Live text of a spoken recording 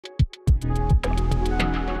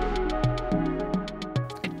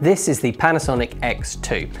This is the Panasonic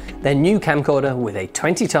X2, their new camcorder with a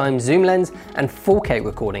 20x zoom lens and 4K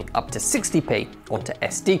recording up to 60p onto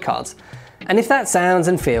SD cards. And if that sounds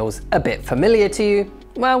and feels a bit familiar to you,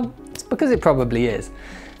 well, it's because it probably is.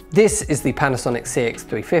 This is the Panasonic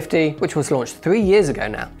HC-X2E, which was launched 3 years ago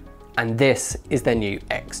now, and this is their new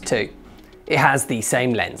X2. It has the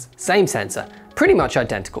same lens, same sensor, pretty much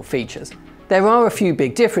identical features. There are a few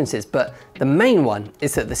big differences, but the main one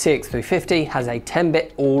is that the HC-X2E has a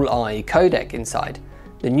 10-bit all-eye codec inside.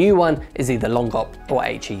 The new one is either Long-Gop or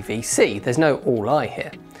HEVC, there's no all-eye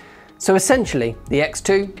here. So essentially, the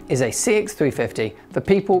X2 is a HC-X2E for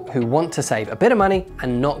people who want to save a bit of money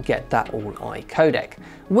and not get that all-eye codec,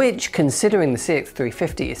 which, considering the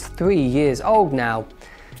HC-X2E is 3 years old now,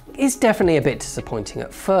 is definitely a bit disappointing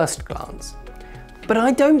at first glance. But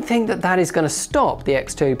I don't think that that is going to stop the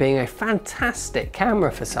X2 being a fantastic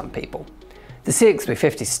camera for some people. The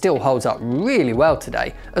HC-X2E still holds up really well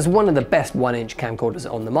today as one of the best 1-inch camcorders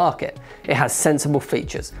on the market. It has sensible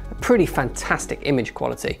features, a pretty fantastic image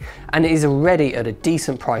quality, and it is already at a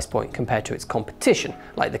decent price point compared to its competition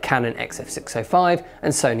like the Canon XF605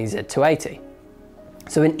 and Sony Z280.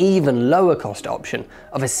 So an even lower cost option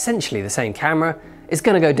of essentially the same camera is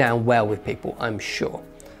going to go down well with people, I'm sure.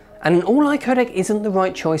 And an all-eye codec isn't the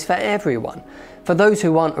right choice for everyone. For those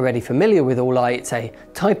who aren't already familiar with all-eye, it's a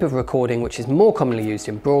type of recording which is more commonly used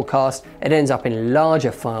in broadcast. It ends up in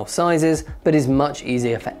larger file sizes, but is much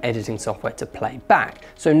easier for editing software to play back,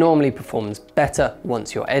 so normally performs better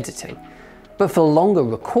once you're editing. But for longer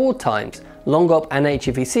record times, Long-Gop and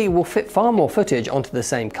HEVC will fit far more footage onto the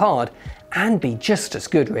same card and be just as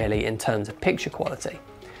good really in terms of picture quality.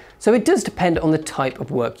 So it does depend on the type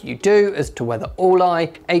of work you do as to whether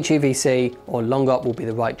all-eye, HEVC or Long-Gop will be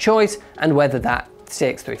the right choice and whether that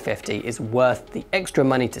HC-X2E is worth the extra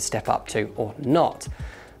money to step up to or not.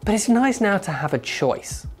 But it's nice now to have a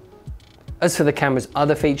choice. As for the camera's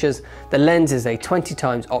other features, the lens is a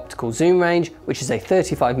 20x optical zoom range, which is a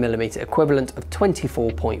 35mm equivalent of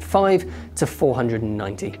 24.5 to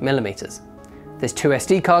 490mm. There's 2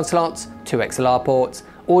 SD card slots, 2 XLR ports,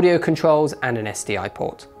 audio controls and an SDI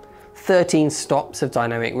port. 13 stops of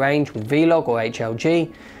dynamic range with Vlog or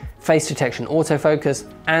HLG, face detection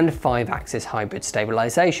autofocus, and 5-axis hybrid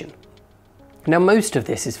stabilization. Now most of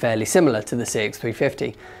this is fairly similar to the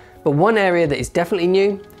HC-X2E, but one area that is definitely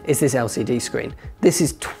new is this LCD screen. This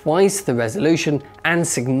is twice the resolution and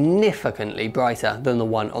significantly brighter than the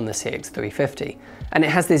one on the HC-X2E, and it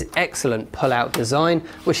has this excellent pull-out design,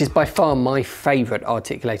 which is by far my favorite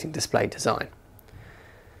articulating display design.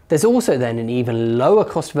 There's also then an even lower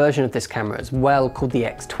cost version of this camera as well called the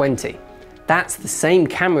X20. That's the same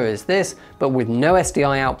camera as this, but with no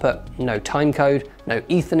SDI output, no timecode, no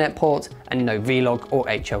Ethernet ports, and no Vlog or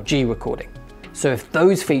HLG recording. So if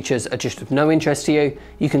those features are just of no interest to you,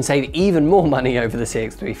 you can save even more money over the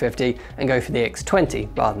HC-X2E and go for the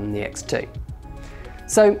X20 rather than the X2.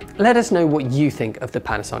 So let us know what you think of the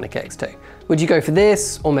Panasonic X2. Would you go for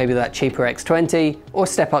this, or maybe that cheaper X20, or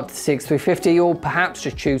step up to the HC-X2E, or perhaps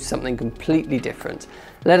just choose something completely different?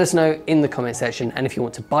 Let us know in the comment section, and if you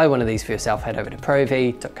want to buy one of these for yourself, head over to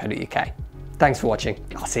ProAV.co.uk. Thanks for watching,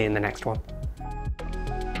 I'll see you in the next one.